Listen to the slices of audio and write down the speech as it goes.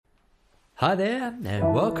Hi there,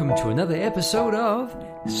 and welcome to another episode of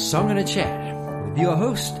Song and a Chat with your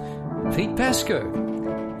host, Pete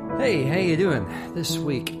Pasco. Hey, how you doing? This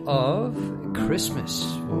week of Christmas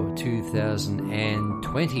for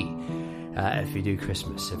 2020. If you do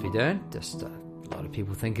Christmas, if you don't, just a lot of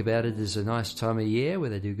people think about it as a nice time of year where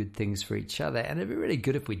they do good things for each other, and it'd be really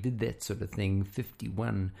good if we did that sort of thing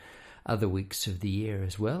 51 other weeks of the year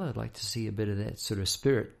as well. I'd like to see a bit of that sort of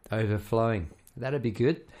spirit overflowing. That'd be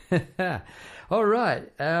good. All right.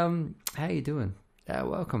 How you doing?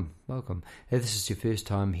 Welcome. If this is your first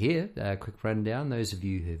time here, quick rundown. Those of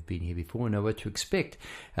you who have been here before know what to expect.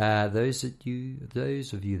 Those of you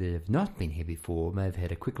that have not been here before may have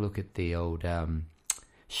had a quick look at the old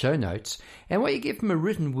show notes. And what you get from a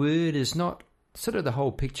written word is not sort of the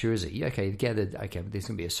whole picture, is it? Okay, there's going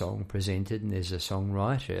to be a song presented, and there's a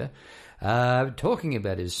songwriter talking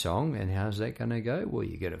about his song, and how's that going to go? Well,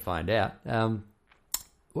 you're going to find out.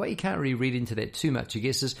 What you can't really read into that too much, I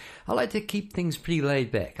guess, is I like to keep things pretty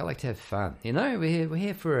laid back. I like to have fun. You know, we're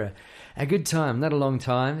here for a good time, not a long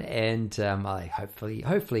time, and I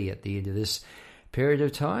hopefully at the end of this period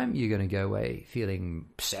of time, you're going to go away feeling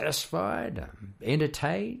satisfied,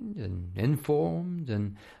 entertained, and informed.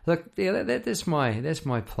 And look, yeah, that's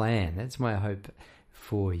my plan. That's my hope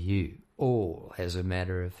for you all, as a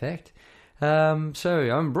matter of fact. So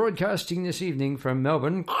I'm broadcasting this evening from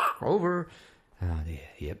Melbourne. Over. Oh dear.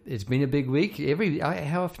 Yep, it's been a big week.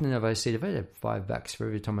 How often have I said? If I had $5 for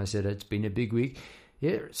every time I said it's been a big week,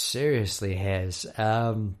 yeah, it seriously has.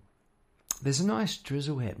 There's a nice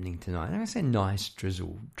drizzle happening tonight. I'm going to say nice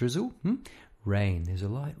drizzle. Drizzle? Rain. There's a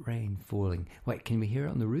light rain falling. Wait, can we hear it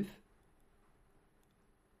on the roof?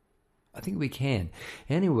 I think we can.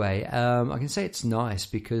 Anyway, I can say it's nice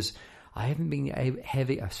because I haven't been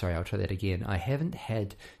having... sorry, I'll try that again. I haven't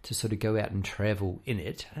had to sort of go out and travel in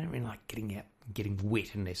it. I don't really like getting out and getting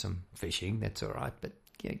wet unless I'm fishing. That's all right. But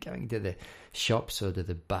yeah, going to the shops or to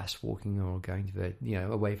the bus, walking or going to the,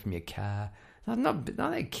 away from your car... I'm not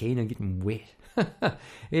that keen on getting wet.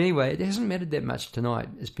 Anyway, it hasn't mattered that much tonight.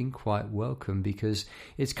 It's been quite welcome because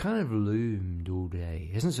it's kind of loomed all day.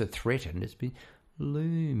 It hasn't so threatened. It's been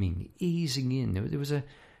looming, easing in. There was a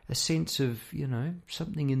sense of,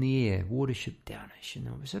 something in the air, watership downish. It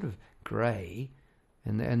was sort of grey.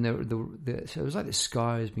 And so it was like the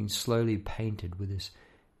sky has been slowly painted with this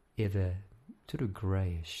ever sort of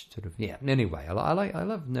greyish sort of... Yeah, anyway, I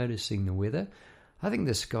love noticing the weather. I think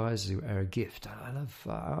the skies are a gift.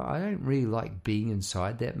 I don't really like being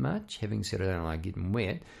inside that much. Having said I don't like getting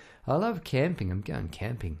wet, I love camping. I'm going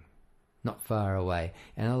camping not far away.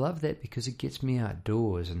 And I love that because it gets me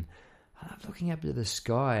outdoors. And I love looking up to the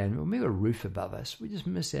sky. And when we've got a roof above us, we just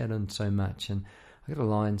miss out on so much. And I got a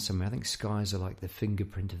line somewhere. I think skies are like the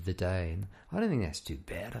fingerprint of the day. And I don't think that's too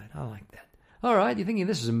bad. I like that. All right, you're thinking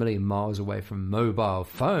this is a million miles away from mobile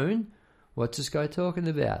phone. What's this guy talking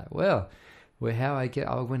about? Well, I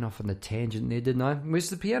went off on a tangent there, didn't I?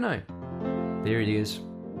 Where's the piano? There it is.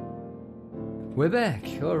 We're back.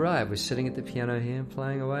 All right, we're sitting at the piano here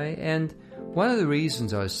playing away. And one of the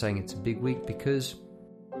reasons I was saying it's a big week because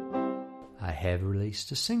I have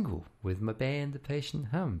released a single with my band, The Patient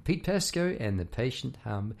Hum. Pete Pasco and The Patient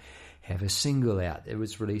Hum have a single out. It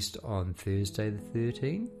was released on Thursday the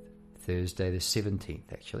 13th. Thursday the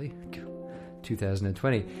 17th, actually.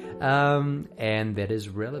 2020. And that is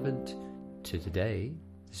relevant to today,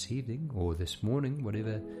 this evening, or this morning,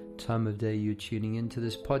 whatever time of day you're tuning into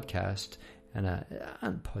this podcast. And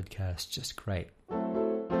podcast, just great.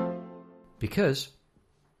 Because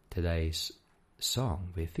today's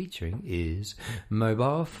song we're featuring is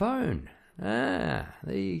Mobile Phone. There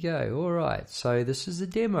you go. All right. So this is a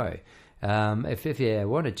demo. If you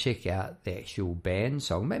want to check out the actual band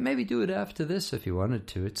song, maybe do it after this if you wanted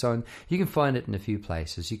to. It's on. You can find it in a few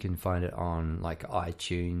places. You can find it on like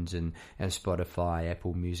iTunes and Spotify,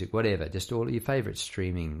 Apple Music, whatever. Just all of your favorite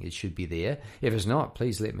streaming. It should be there. If it's not,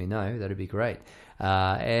 please let me know. That'd be great.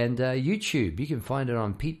 And YouTube. You can find it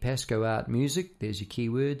on Pete Pasco Art Music. There's your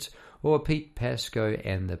keywords. Or Pete Pasco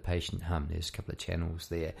and The Patient Hum. There's a couple of channels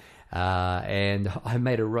there. And I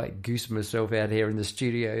made a right goose myself out here in the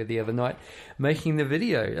studio the other night making the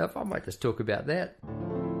video. I might just talk about that.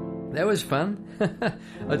 That was fun.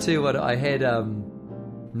 I'll tell you what, I had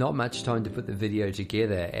not much time to put the video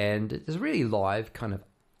together, and it's really live kind of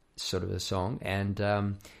sort of a song, and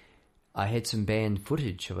I had some band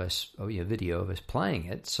footage of us, video of us playing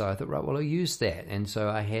it, so I thought, right, well, I'll use that. And so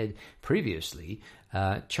I had previously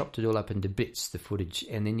chopped it all up into bits, the footage,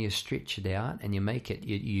 and then you stretch it out and you make it,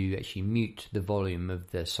 you actually mute the volume of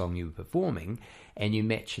the song you were performing, and you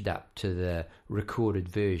match it up to the recorded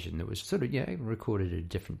version that was sort of, recorded at a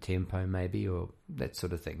different tempo maybe, or that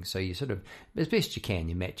sort of thing. So you sort of, as best you can,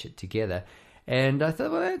 you match it together. And I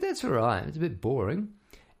thought, well, that's all right. It's a bit boring.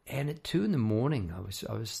 And at 2 a.m,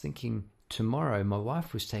 I was thinking, tomorrow my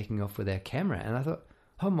wife was taking off with our camera, and I thought,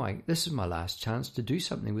 this is my last chance to do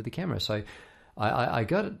something with the camera. So I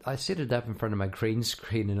got it. I set it up in front of my green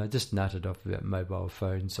screen, and I just nutted off about mobile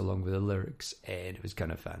phones along with the lyrics, and it was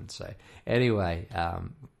kind of fun. So anyway,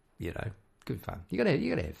 good fun. You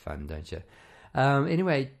gotta have fun, don't you?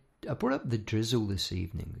 Anyway, I brought up the drizzle this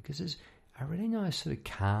evening because there's a really nice sort of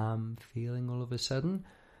calm feeling all of a sudden.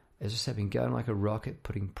 As I said, I've been going like a rocket,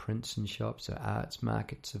 putting prints in shops, so arts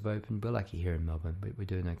markets have opened. We're lucky here in Melbourne. We're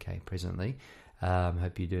doing okay presently.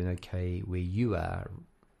 Hope you're doing okay where you are.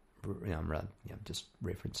 I'm just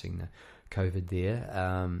referencing the COVID there.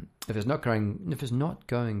 If it's not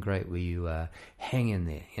going great where you are, hang in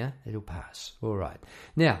there. Yeah, it'll pass. All right.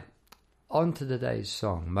 Now, on to today's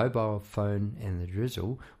song, Mobile Phone and the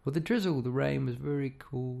Drizzle. Well, the rain was very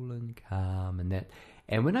cool and calm and that.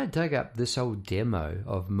 And when I dug up this old demo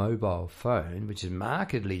of Mobile Phone, which is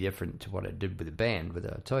markedly different to what I did with the band,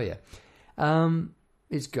 I'll tell you,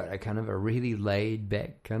 it's got a kind of a really laid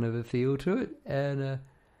back kind of a feel to it. And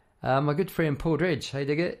my good friend Paul Dredge, hey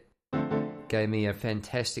digger, gave me a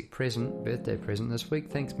fantastic birthday present this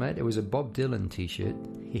week. Thanks, mate. It was a Bob Dylan t-shirt.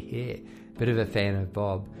 Yeah, bit of a fan of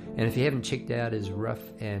Bob. And if you haven't checked out his Rough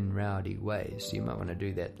and Rowdy Ways, you might want to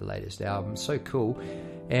do that, the latest album. So cool.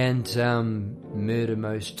 And Murder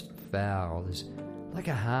Most Foul. There's like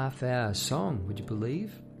a half-hour song, would you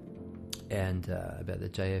believe? And about the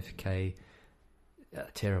JFK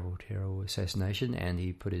terrible assassination. And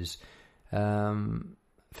he put his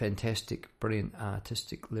fantastic, brilliant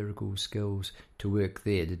artistic lyrical skills to work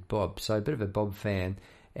there, did Bob. So a bit of a Bob fan.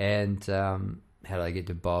 And how did I get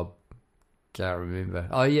to Bob? Can't remember.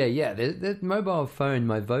 Oh, yeah. That mobile phone,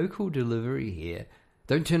 my vocal delivery here,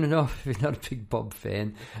 don't turn it off if you're not a big Bob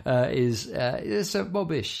fan, is so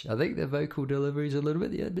Bob-ish. I think the vocal delivery is a little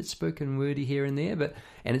bit, a bit spoken wordy here and there,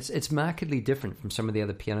 and it's markedly different from some of the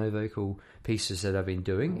other piano vocal pieces that I've been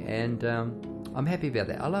doing, and I'm happy about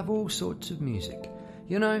that. I love all sorts of music.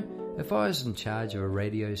 You know, if I was in charge of a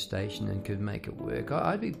radio station and could make it work,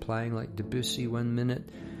 I'd be playing like Debussy 1 minute,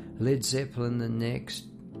 Led Zeppelin the next,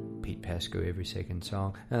 Pete Pasco every second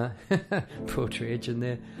song, Paul Dredge in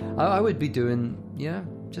there. I would be doing,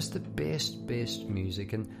 just the best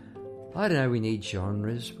music. And I don't know, we need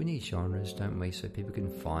genres, don't we? So people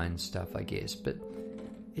can find stuff, I guess. But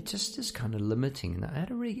it just is kind of limiting. And I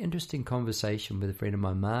had a really interesting conversation with a friend of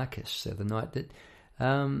mine, Marcus, the other night, that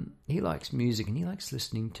he likes music and he likes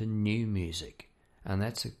listening to new music. And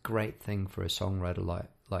that's a great thing for a songwriter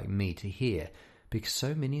like me to hear. Because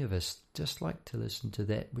so many of us just like to listen to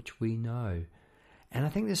that which we know. And I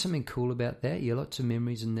think there's something cool about that. Yeah, lots of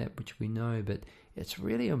memories in that which we know, but it's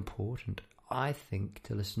really important, I think,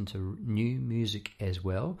 to listen to new music as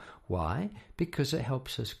well. Why? Because it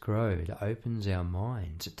helps us grow. It opens our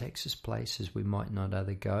minds. It takes us places we might not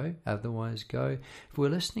otherwise go. If we're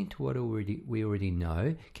listening to what we already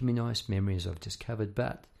know, it can be nice memories I've just covered,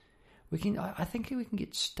 but I think we can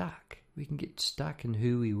get stuck. We can get stuck in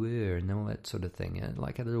who we were and all that sort of thing.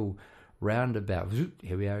 Like a little roundabout.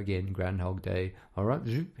 Here we are again, Groundhog Day. All right,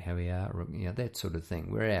 here we are. That sort of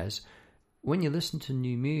thing. Whereas when you listen to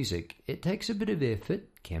new music, it takes a bit of effort,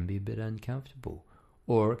 can be a bit uncomfortable,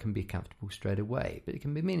 or it can be comfortable straight away. But it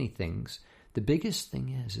can be many things. The biggest thing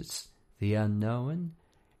is it's the unknown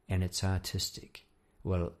and it's artistic.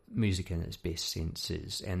 Well, music in its best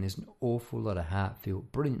senses. And there's an awful lot of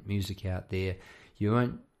heartfelt, brilliant music out there.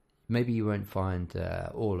 Maybe you won't find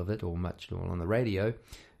all of it or much at all on the radio,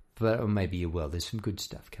 or maybe you will. There's some good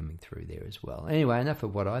stuff coming through there as well. Anyway, enough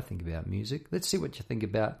of what I think about music. Let's see what you think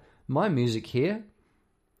about my music here,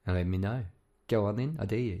 and let me know. Go on then, I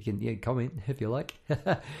dare you. You can comment if you like.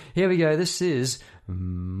 Here we go. This is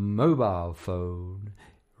Mobile Phone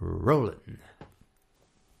Rolling.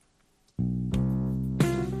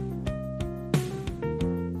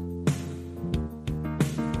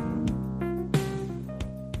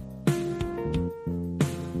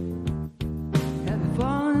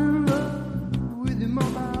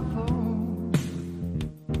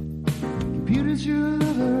 Computer's your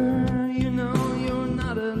lover, you know you're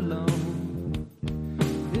not alone.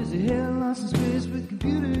 There's a hell lost in space with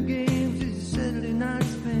computer games. It's a Saturday night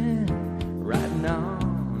spent riding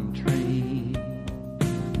on train.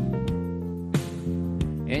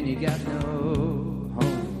 And you got no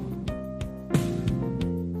home.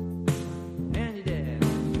 And your dad,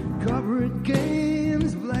 corporate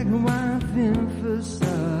games, black and white thin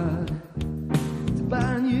facade. To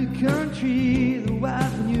buy a new country,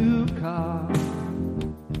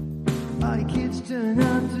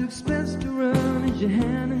 your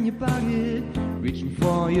hand in your pocket, reaching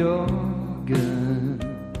for your gun.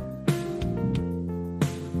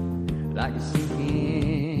 Like a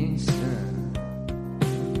sinking sun.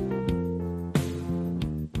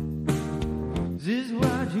 Is this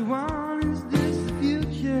what you want? Is this the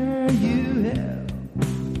future you have?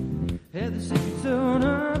 Had the secret torn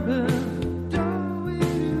open, doorway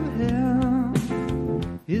to hell.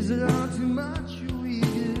 Is it all too much? You're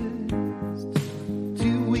weakest,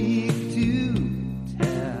 too weak to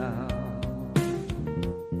tell.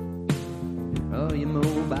 Oh, your mobile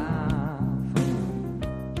phone.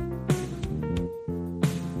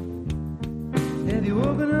 Have you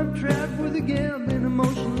woken up trapped with a gambling,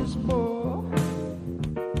 emotionless bore?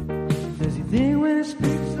 Does he think when he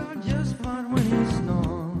speaks or just fart when he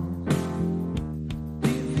snores? Do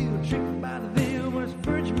you feel tricked by the veil? Was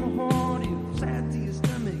virgin more horny? Sad to your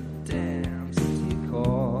stomach, damn, to your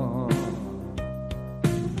core.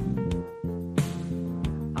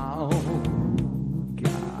 Oh,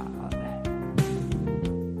 God.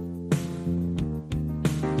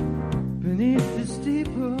 Beneath the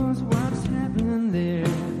steeples, what's happening there?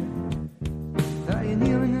 Are you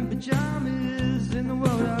kneeling in pajamas in the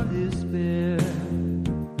world of despair?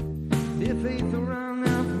 Their faith around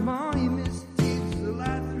now from all your misdeeds, the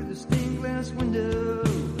light through the stained glass window,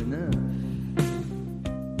 enough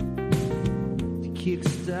to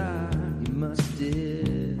kickstart your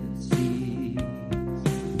mustard seeds.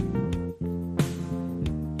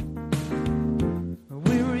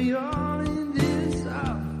 We're all in this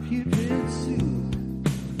putrid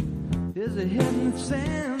soup. There's a heaven of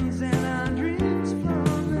sands and our dreams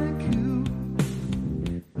from the coop.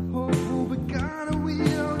 Hopeful but gonna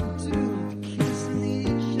will do. Kissing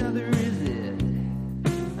each other, is it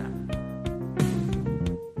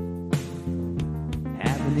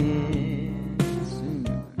happening soon?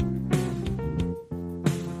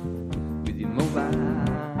 With your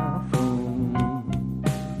mobile phone,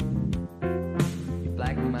 your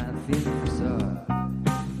black and white thin facade.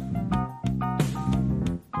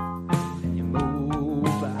 And your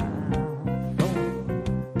mobile phone.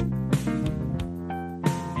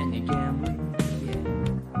 And your gambling, yeah.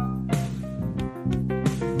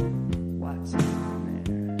 What's on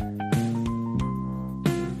there?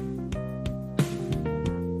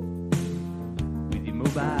 With your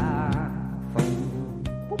mobile phone.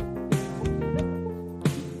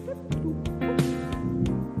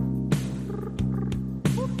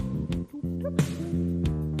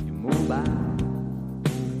 Your mobile.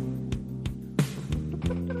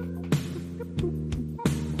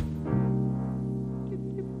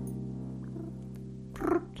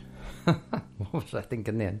 What was I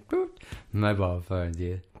thinking then? Mobile phones,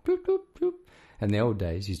 yeah. In the old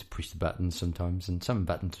days, you used to push the buttons sometimes, and some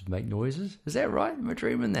buttons would make noises. Is that right? Am I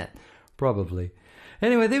dreaming that? Probably.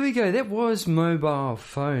 Anyway, there we go. That was Mobile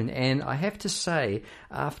Phone. And I have to say,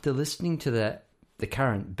 after listening to the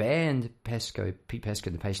current band, Pete Pasco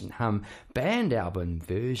and the Patient Hum band album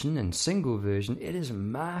version and single version, it is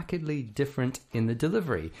markedly different in the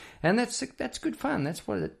delivery, and that's good fun. That's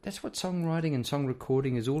what songwriting and song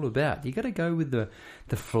recording is all about. You got to go with the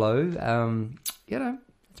flow.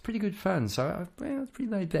 It's pretty good fun. So it's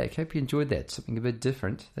pretty laid back. Hope you enjoyed that. Something a bit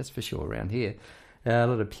different, that's for sure, around here. A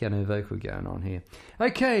lot of piano vocal going on here.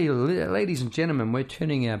 Okay, ladies and gentlemen, we're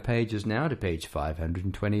turning our pages now to page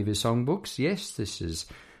 520 of the songbooks. Yes, this is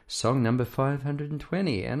song number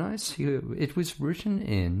 520, and I see it was written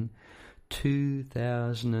in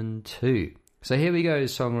 2002. So here we go,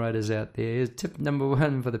 songwriters out there. Here's tip number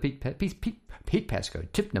one for the Pete Pasco.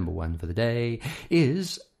 Tip number one for the day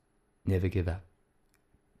is never give up.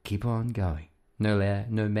 Keep on going. No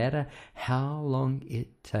matter how long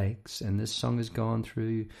it takes. And this song has gone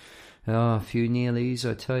through a few nearlies,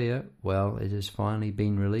 I tell you. Well, it has finally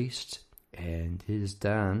been released, and it is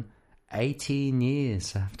done 18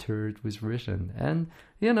 years after it was written. And,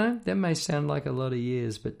 that may sound like a lot of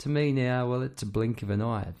years, but to me now, well, it's a blink of an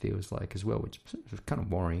eye, it feels like, as well, which is kind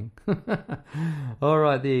of worrying. All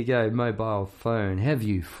right, there you go, mobile phone. Have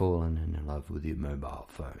you fallen in love with your mobile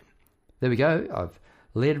phone? There we go. I've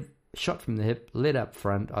shot from the hip, led up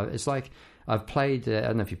front. It's like I've played, I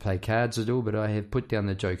don't know if you play cards at all, but I have put down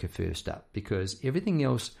the Joker first up, because everything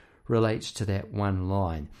else relates to that one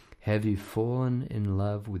line. Have you fallen in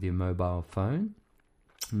love with your mobile phone?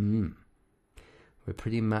 We're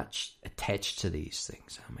pretty much attached to these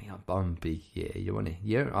things. I mean, I'm big,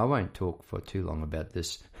 I won't talk for too long about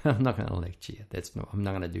this. I'm not going to lecture you. I'm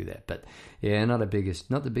not going to do that. But yeah, not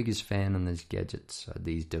the biggest fan on these gadgets,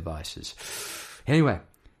 these devices. Anyway,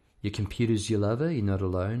 your computer's your lover. You're not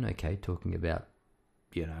alone. Okay, talking about,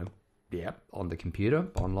 Yep, on the computer,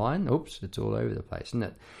 online. Oops, it's all over the place, isn't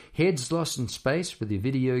it? Heads lost in space with your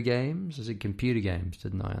video games. I said computer games,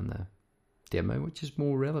 didn't I, on the demo, which is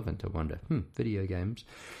more relevant, I wonder. Video games.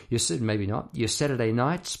 You said maybe not. Your Saturday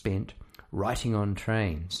night spent writing on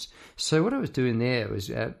trains. So what I was doing there was,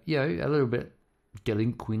 a little bit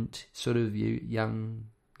delinquent sort of young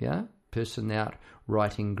person out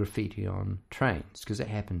writing graffiti on trains, because it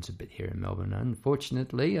happens a bit here in Melbourne.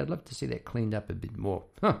 Unfortunately, I'd love to see that cleaned up a bit more.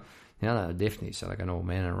 Now I definitely sound like an old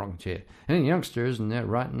man in a rocking chair. Any youngsters and they're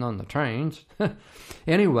writing on the trains.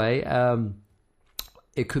 Anyway,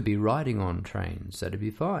 it could be writing on trains. That'd be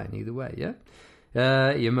fine either way,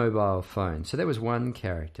 yeah? Your mobile phone. So that was one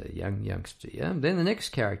character, youngster, yeah? Then the next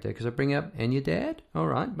character, because I bring up, and your dad? All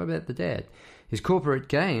right, what about the dad? His corporate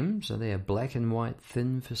games, are they a black and white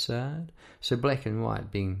thin facade? So black and white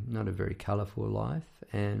being not a very colourful life,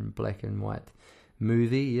 and black and white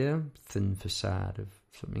movie, yeah? Thin facade of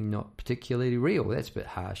something not particularly real. That's a bit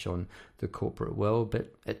harsh on the corporate world,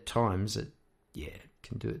 but at times it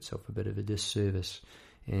can do itself a bit of a disservice.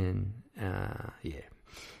 And,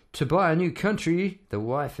 to buy a new country, the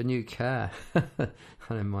wife a new car. I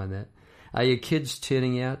don't mind that. Are your kids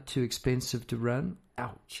turning out too expensive to run?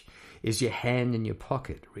 Ouch. Is your hand in your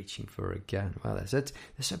pocket reaching for a gun? Well,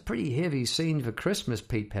 that's a pretty heavy scene for Christmas,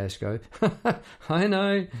 Pete Pascoe. I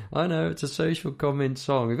know. It's a social comment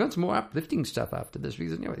song. We've got some more uplifting stuff after this,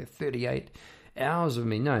 because 38 hours of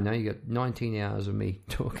me. No, you got 19 hours of me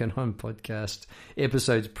talking on podcast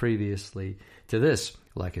episodes previously to this,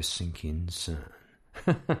 like a sinking sun.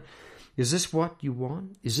 Is this what you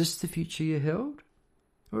want? Is this the future you held?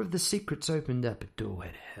 Or have the secrets opened up a doorway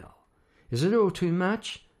to hell? Is it all too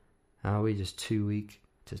much? Are we just too weak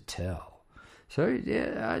to tell? So,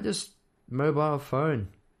 mobile phone.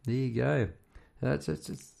 There you go. It's a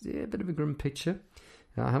bit of a grim picture.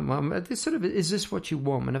 Is this what you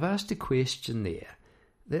want? And I've asked a question there.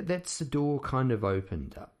 That's the door kind of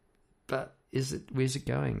opened up. But where's it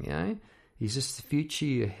going, Is this the future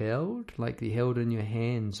you held? Like you held in your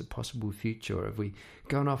hands a possible future? Or have we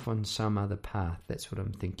gone off on some other path? That's what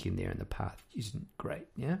I'm thinking there, and the path isn't great,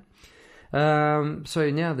 yeah? So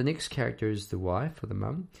now the next character is the wife or the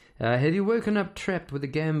mum. Have you woken up trapped with a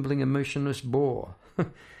gambling, emotionless bore?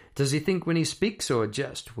 Does he think when he speaks or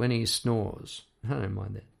just when he snores? I don't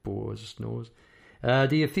mind that. Bores, snores.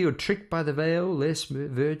 Do you feel tricked by the veil? Less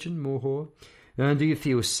virgin, more whore? Do you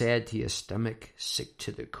feel sad to your stomach, sick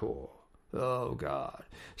to the core? Oh, God.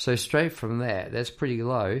 So straight from that's pretty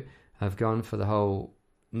low. I've gone for the whole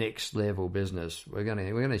next level business. We're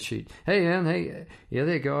gonna shoot. Hey, Ian, hey, yeah,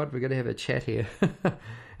 there, God, we're gonna have a chat here.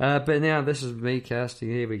 But now this is me casting.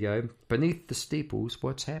 Here we go. Beneath the steeples,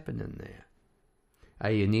 what's happening there?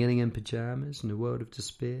 Are you kneeling in pajamas in a world of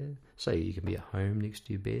despair? So you can be at home next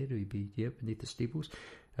to your bed, or you be beneath the steeples.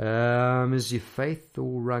 Is your faith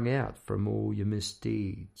all wrung out from all your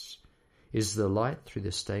misdeeds? Is the light through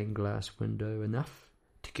the stained glass window enough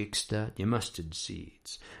to kickstart your mustard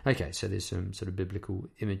seeds? Okay, so there's some sort of biblical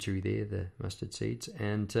imagery there, the mustard seeds,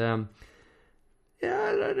 and I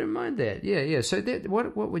don't mind that. Yeah. So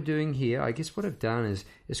what we're doing here, I guess, what I've done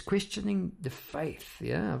is questioning the faith.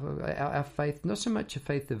 Yeah, our faith, not so much a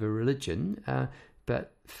faith of a religion,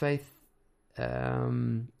 but faith,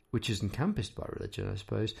 which is encompassed by religion, I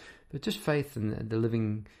suppose, but just faith in the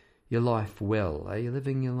living your life well. Are you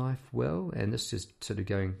living your life well? And this is sort of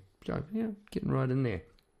getting right in there.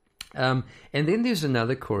 And then there's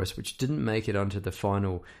another chorus which didn't make it onto the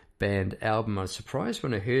final band album. I was surprised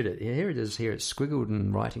when I heard it. Here it is. Here it's squiggled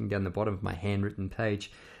and writing down the bottom of my handwritten page.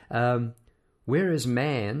 Where is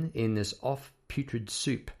man in this off-putrid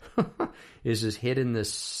soup? Is his head in the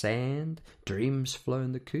sand? Dreams flow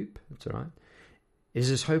in the coop? That's all right. Is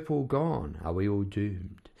his hope all gone? Are we all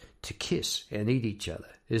doomed to kiss and eat each other?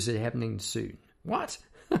 Is it happening soon? What?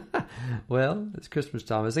 Well, it's Christmas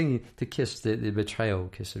time. I was thinking to kiss, the betrayal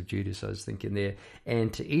kiss of Judas, I was thinking there.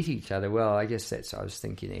 And to eat each other, well, I guess I was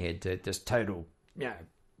thinking ahead to this total,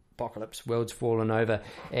 apocalypse, world's fallen over,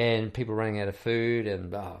 and people running out of food,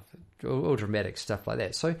 and all dramatic stuff like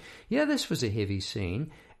that. So, this was a heavy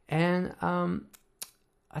scene. And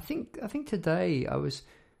I think today I was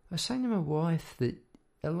saying to my wife that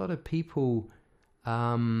a lot of people,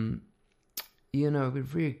 we're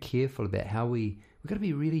very careful about how we've got to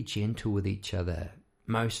be really gentle with each other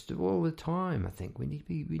all the time. I think we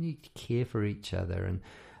need to care for each other, and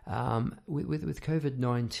with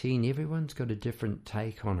COVID-19, everyone's got a different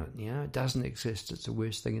take on it. It doesn't exist. It's the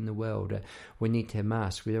worst thing in the world. We need to have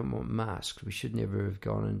masks. We don't want masks. We should never have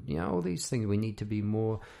gone. And all these things. We need to be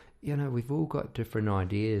more. We've all got different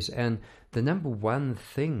ideas, and the number one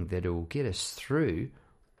thing that will get us through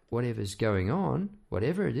whatever's going on,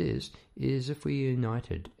 whatever it is if we're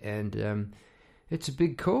united. And it's a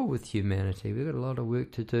big call with humanity. We've got a lot of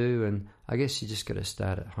work to do, and I guess you just got to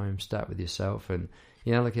start at home, start with yourself, and,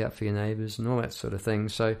 look out for your neighbours and all that sort of thing.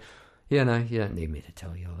 So, you don't need me to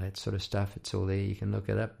tell you all that sort of stuff. It's all there. You can look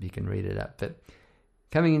it up. You can read it up. But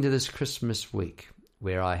coming into this Christmas week,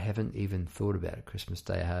 where I haven't even thought about it, Christmas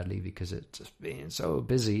Day hardly, because it's just been so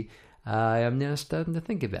busy, I am now starting to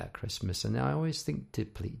think about Christmas. And I always think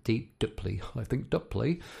deeply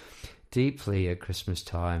at Christmas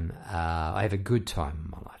time. I have a good time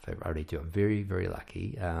in my life. I really do. I'm very, very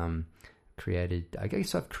lucky. I've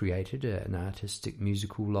created an artistic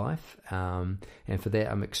musical life, and for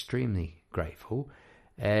that I'm extremely grateful.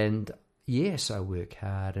 And yes, I work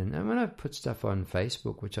hard, and when I put stuff on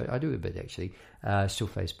Facebook, which I do a bit actually, still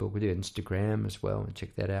Facebook, we do Instagram as well, and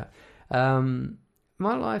check that out.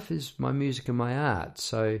 My life is my music and my art,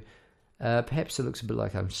 so perhaps it looks a bit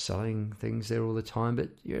like I'm selling things there all the time, but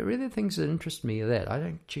really the things that interest me are that. I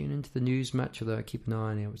don't tune into the news much, although I keep an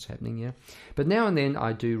eye on what's happening here. But now and then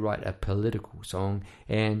I do write a political song,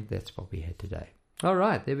 and that's what we had today. All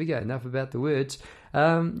right, there we go. Enough about the words.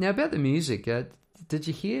 Now about the music. Did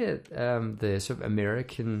you hear the sort of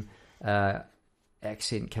American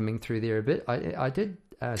accent coming through there a bit? I did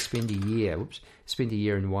spend a year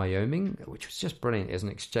in Wyoming, which was just brilliant as an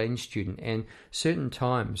exchange student. And certain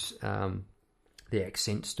times the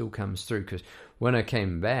accent still comes through, because when I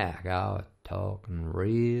came back, I was talking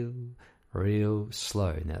real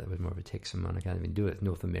slow. Now that was more of a Texan one. I can't even do it.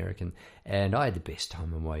 North American. And I had the best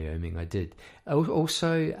time in Wyoming. I did.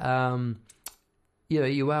 Also,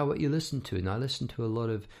 you are what you listen to, and I listen to a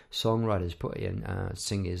lot of songwriters and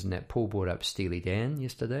singers, and that Paul brought up Steely Dan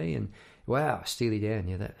yesterday, and wow, Steely Dan,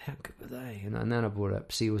 how good were they? And then I brought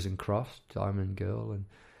up Seals and Crofts, Diamond Girl,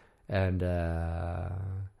 and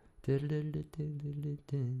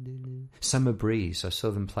Summer Breeze. I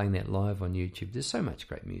saw them playing that live on YouTube. There's so much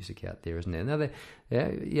great music out there, isn't there? Now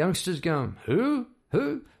youngsters going, who?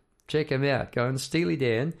 Check them out. Go on Steely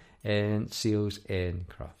Dan and Seals and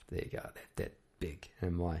Crofts. There you go. That big,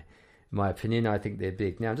 in my opinion. I think they're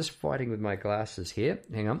big. Now I'm just fighting with my glasses here.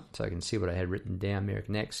 Hang on, so I can see what I had written down,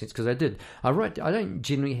 American accents, because I don't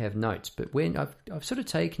generally have notes, but when I've sort of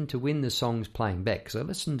taken to when the song's playing back, because I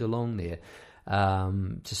listened along there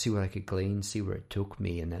to see what I could glean, see where it took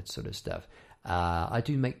me, and that sort of stuff. I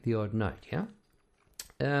do make the odd note.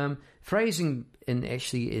 Phrasing, in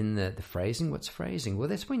the phrasing. What's phrasing? Well,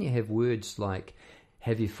 that's when you have words like,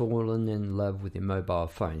 have you fallen in love with your mobile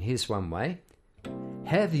phone? Here's one way.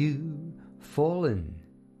 Have you fallen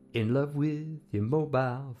in love with your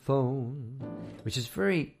mobile phone? Which is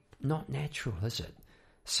very not natural, is it?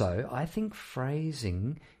 So I think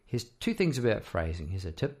phrasing, here's two things about phrasing. Here's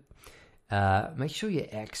a tip. Make sure you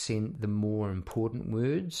accent the more important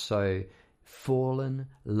words. So fallen,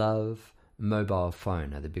 love, mobile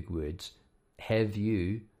phone are the big words. Have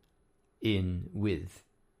you, in, with,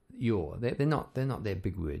 your. They're not that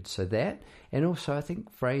big words. So that, and also I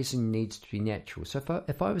think phrasing needs to be natural. So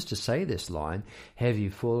if I was to say this line, have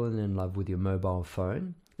you fallen in love with your mobile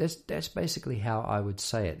phone? That's basically how I would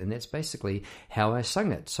say it, and that's basically how I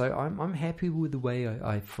sung it. So I'm happy with the way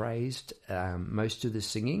I phrased most of the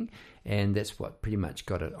singing, and that's what pretty much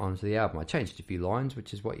got it onto the album. I changed a few lines,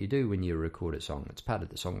 which is what you do when you record a song. It's part of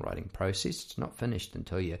the songwriting process. It's not finished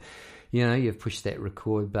until you've pushed that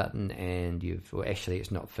record button, and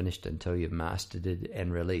it's not finished until you've mastered it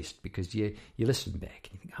and released, because you listen back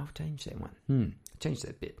and you think, I'll change that one. Change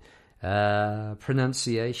that bit.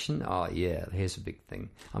 Pronunciation. Oh yeah, here's a big thing.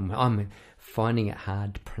 I'm finding it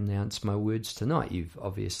hard to pronounce my words tonight. You've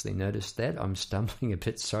obviously noticed that. I'm stumbling a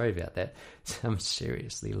bit. Sorry about that. Some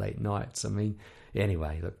seriously late nights. I mean,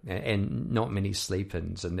 anyway, look, and not many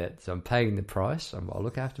sleep-ins, and that. So I'm paying the price. I'll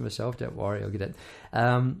look after myself. Don't worry, I'll get it.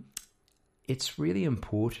 It's really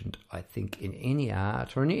important, I think, in any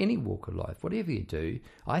art or in any walk of life, whatever you do,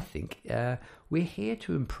 I think we're here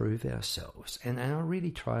to improve ourselves. And I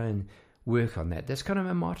really try and work on that. That's kind of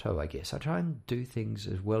my motto, I guess. I try and do things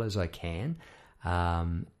as well as I can.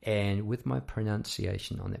 And with my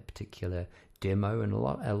pronunciation on that particular demo, and a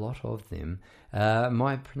lot of them,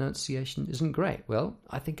 my pronunciation isn't great. Well,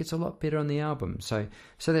 I think it's a lot better on the album. So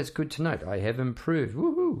that's good to note. I have improved.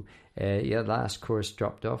 Woohoo! Last chorus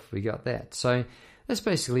dropped off. We got that. So that's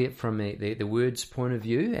basically it from the words point of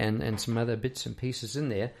view, and some other bits and pieces in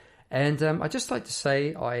there. And I'd just like to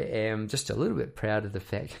say I am just a little bit proud of the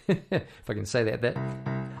fact, if I can say that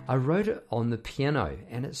I wrote it on the piano,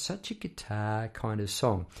 and it's such a guitar kind of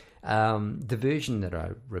song. The version that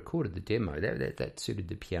I recorded, the demo, that suited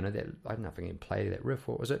the piano. That I don't know if I can play that riff.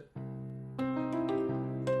 What was it?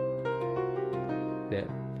 That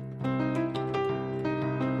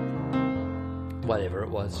Whatever it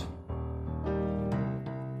was.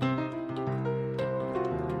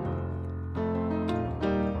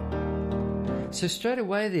 So straight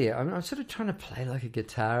away there, I'm sort of trying to play like a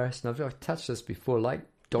guitarist, and I've touched this before, like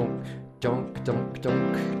donk, donk, donk,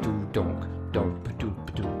 donk, do donk, donk, ba-doo,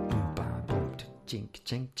 ba-doo, boom, ba, boom, jink,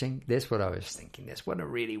 jink, jink. That's what I was thinking. That's what I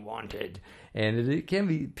really wanted. And it can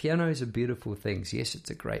be, pianos are beautiful things. Yes, it's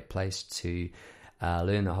a great place to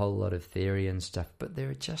learn a whole lot of theory and stuff, but there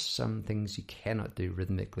are just some things you cannot do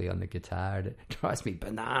rhythmically on the guitar, and it drives me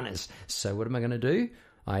bananas. So what am I going to do?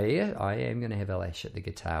 I am going to have a lash at the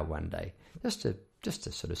guitar one day, just to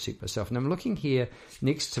sort of suit myself. And I'm looking here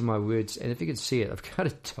next to my words, and if you can see it, I've got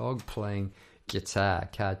a dog playing guitar,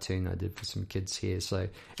 cartoon I did for some kids here. So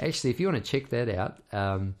actually, if you want to check that out,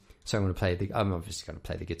 so I'm obviously going to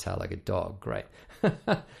play the guitar like a dog. Great.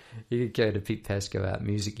 You could go to Pete Pascoe Art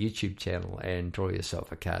Music YouTube channel and draw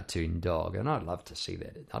yourself a cartoon dog, and I'd love to see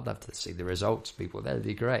that. I'd love to see the results, people. That'd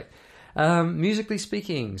be great. Musically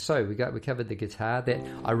speaking, so we covered the guitar. That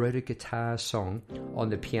I wrote a guitar song on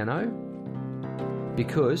the piano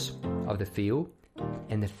because of the feel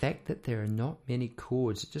and the fact that there are not many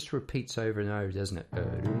chords. It just repeats over and over, doesn't it?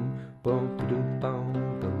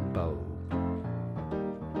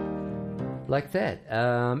 Like that.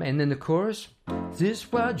 And then the chorus.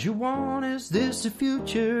 This what you want? Is this the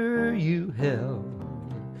future you held?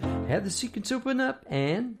 Have the sequence open up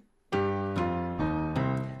and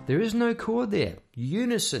there is no chord there.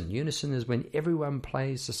 Unison. Unison is when everyone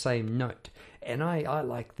plays the same note. And I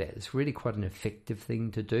like that. It's really quite an effective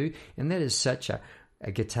thing to do. And that is such a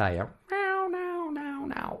guitar.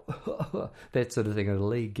 That sort of thing, a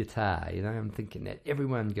lead guitar. You know, I'm thinking that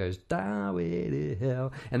everyone goes, down with the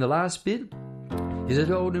hell. And the last bit, is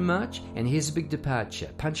it all too much? And here's a big departure.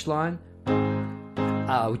 Punchline,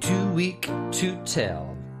 oh, too weak to tell.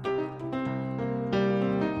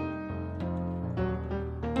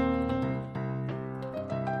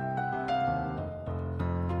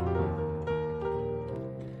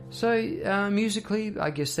 So musically,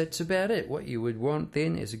 I guess that's about it. What you would want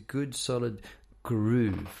then is a good solid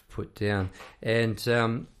groove put down. And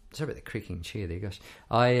sorry about the creaking chair there, gosh.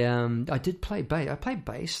 I did play bass. I play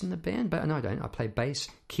bass in the band, but no, I don't. I play bass,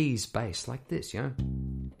 keys bass, like this, you know.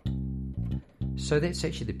 So that's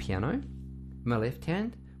actually the piano, my left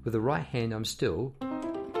hand. With the right hand, I'm still.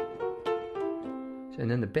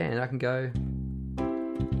 And in the band, I can go.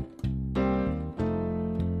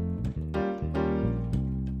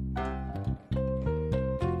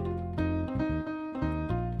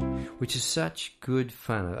 Which is such good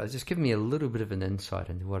fun. It's just given me a little bit of an insight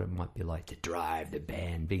into what it might be like to drive the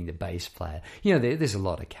band, being the bass player. You know, there's a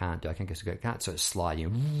lot I can't do. I can't sort of slide, you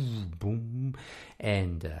know, boom,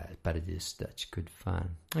 and but it is such good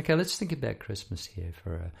fun. Okay, let's think about Christmas here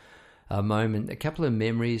for a moment. A couple of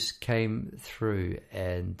memories came through,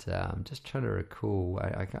 and just trying to recall.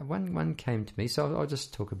 One came to me, so I'll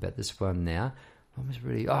just talk about this one now.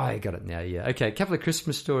 I got it now, yeah. Okay, a couple of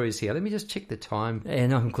Christmas stories here. Let me just check the time,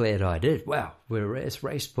 and I'm glad I did. Wow, it's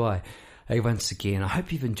raced by. Once again, I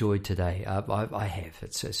hope you've enjoyed today. I have.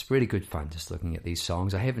 It's really good fun just looking at these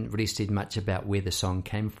songs. I haven't really said much about where the song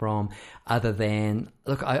came from, other than,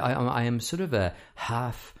 look, I am sort of a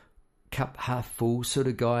half cup, half full sort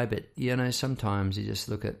of guy, but, you know, sometimes you just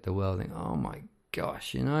look at the world and think, oh my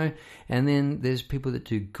gosh, you know, and then there's people that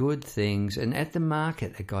do good things. And at the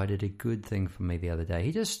market, a guy did a good thing for me the other day.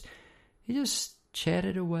 He just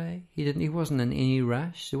chatted away. He wasn't in any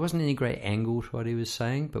rush. There wasn't any great angle to what he was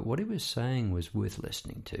saying, but what he was saying was worth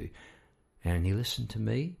listening to. And he listened to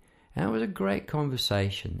me, and it was a great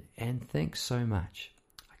conversation. And thanks so much.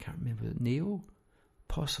 I can't remember, Neil?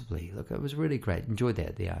 Possibly. Look, it was really great. Enjoyed that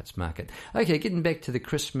at the arts market. Okay, getting back to the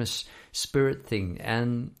Christmas spirit thing.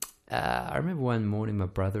 And I remember one morning my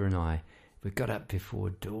brother and we got up before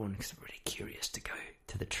dawn because I'm really curious to go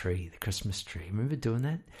to the tree, the Christmas tree. Remember doing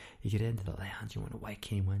that? You get into the lounge, you want to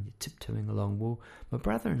wake anyone, you're tiptoeing along. Well, my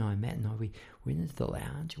brother and I, Matt and I, we went into the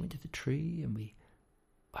lounge, we went to the tree, and there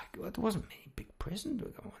wasn't many big presents.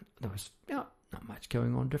 There was not much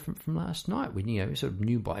going on different from last night. We sort of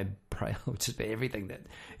knew by braille just about everything that,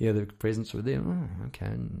 the presents were there. Oh, okay,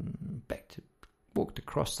 and walked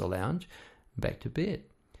across the lounge, back to bed.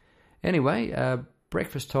 Anyway,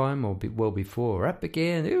 breakfast time, or well before, we're up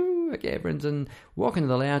again. Ooh, okay, everyone's in, walking to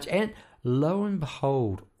the lounge, and lo and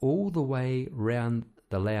behold, all the way round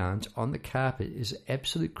the lounge on the carpet is an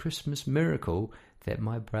absolute Christmas miracle that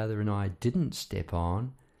my brother and I didn't step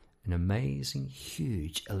on. An amazing,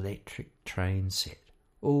 huge electric train set,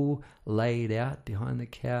 all laid out behind the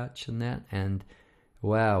couch and that, and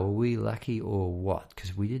Wow, were we lucky or what?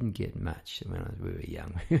 Because we didn't get much when we were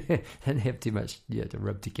young. Didn't have too much to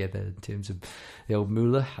rub together in terms of the old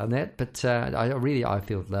moolah and that. But I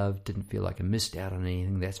felt loved, didn't feel like I missed out on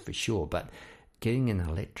anything, that's for sure. But getting an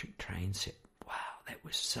electric train set, wow, that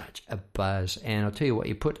was such a buzz. And I'll tell you what,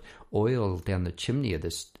 you put oil down the chimney of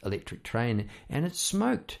this electric train and it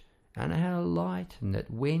smoked. And it had a light and it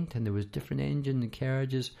went and there was different engine and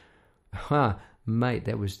carriages. Mate,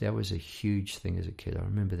 that was a huge thing as a kid. I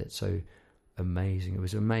remember that so amazing. It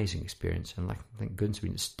was an amazing experience, and thank goodness we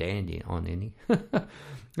didn't stand in on any.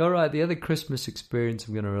 All right, the other Christmas experience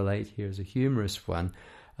I'm going to relate here is a humorous one.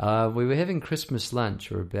 We were having Christmas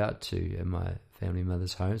lunch, or about to, in my family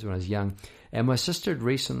mother's homes when I was young, and my sister had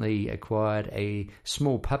recently acquired a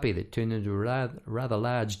small puppy that turned into a rather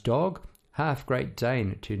large dog. Half Great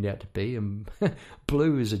Dane it turned out to be, and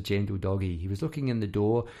Blue is a gentle doggy. He was looking in the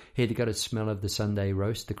door. He had got a smell of the Sunday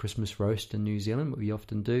roast, the Christmas roast in New Zealand, what we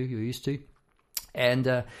often do, we used to.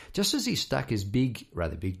 And just as he stuck his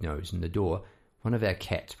rather big nose in the door, one of our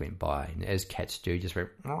cats went by, and as cats do, just went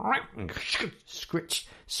and scratched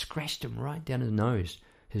him right down his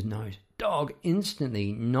nose. Dog,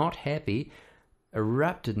 instantly not happy,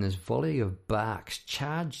 erupted in this volley of barks,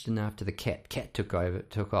 charged in after the cat. Cat took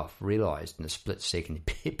off, realised in a split second,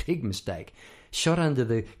 big mistake, shot under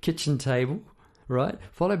the kitchen table, right,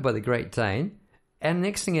 followed by the Great Dane. And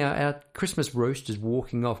next thing, our Christmas roast is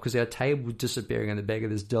walking off because our table was disappearing on the back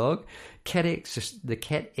of this dog. The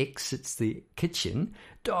cat exits the kitchen.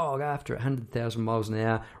 Dog, after 100,000 miles an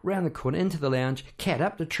hour, round the corner, into the lounge. Cat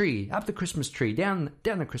up the tree, up the Christmas tree, down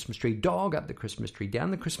the Christmas tree. Dog up the Christmas tree,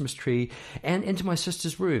 down the Christmas tree, and into my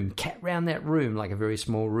sister's room. Cat round that room, like a very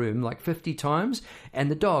small room, like 50 times.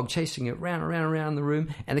 And the dog chasing it round the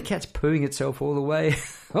room. And the cat's pooing itself all the way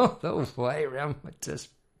around my sister's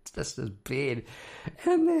bed.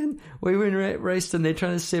 And then we went racing there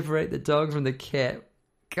trying to separate the dog from the cat.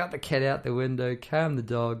 Got the cat out the window, calmed the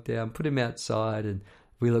dog down, put him outside, and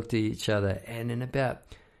we looked at each other. And in about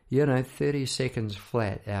 30 seconds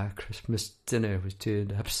flat, our Christmas dinner was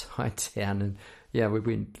turned upside down. And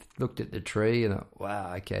we looked at the tree and thought,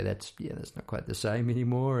 wow, okay, that's not quite the same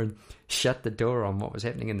anymore, and shut the door on what was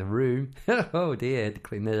happening in the room. Oh dear, had to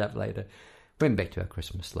clean that up later. Went back to our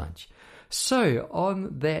Christmas lunch. So,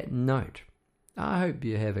 on that note, I hope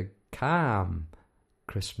you have a calm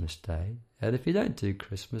Christmas day. And if you don't do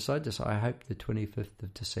Christmas, I hope the 25th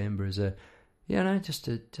of December is just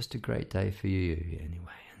a great day for you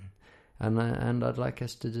anyway. And I'd like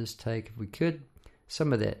us to just take, if we could,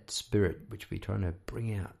 some of that spirit which we're trying to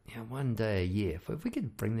bring out, one day a year. If we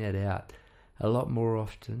could bring that out a lot more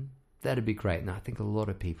often, that'd be great. And I think a lot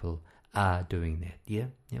of people are doing that. Yeah,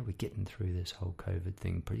 we're getting through this whole COVID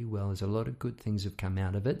thing pretty well. There's a lot of good things have come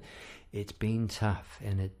out of it. It's been tough,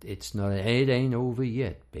 and it ain't over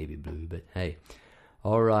yet, baby Blue. But hey,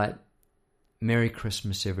 all right. Merry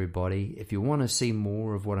Christmas, everybody. If you want to see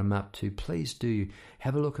more of what I'm up to, please do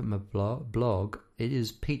have a look at my blog. It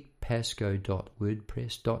is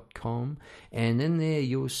petepasco.wordpress.com, and in there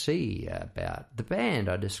you'll see about the band.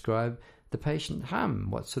 I describe the Patient Hum,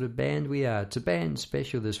 what sort of band we are. It's a band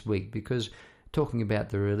special this week because talking about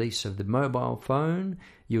the release of the mobile phone,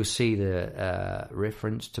 you'll see the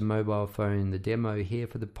reference to mobile phone, the demo here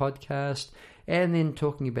for the podcast, and then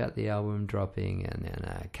talking about the album dropping and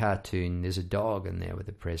a cartoon. There's a dog in there with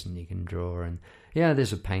a present you can draw, and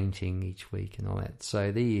there's a painting each week and all that.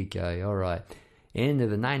 So there you go. All right. End of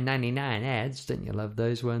the $9.99 ads. Don't you love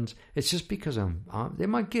those ones? It's just because they're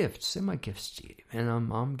my gifts. They're my gifts to you, and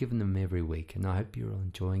I'm giving them every week, and I hope you're all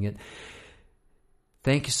enjoying it.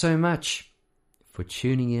 Thank you so much for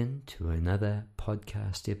tuning in to another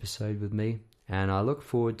podcast episode with me, and I look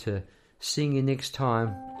forward to seeing you next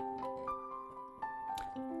time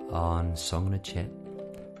on Song and a Chat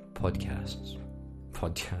podcast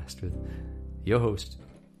with your host,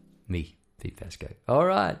 me, Pete Pasco. All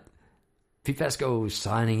right. Pete Pasco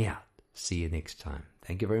signing out. See you next time.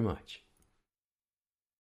 Thank you very much.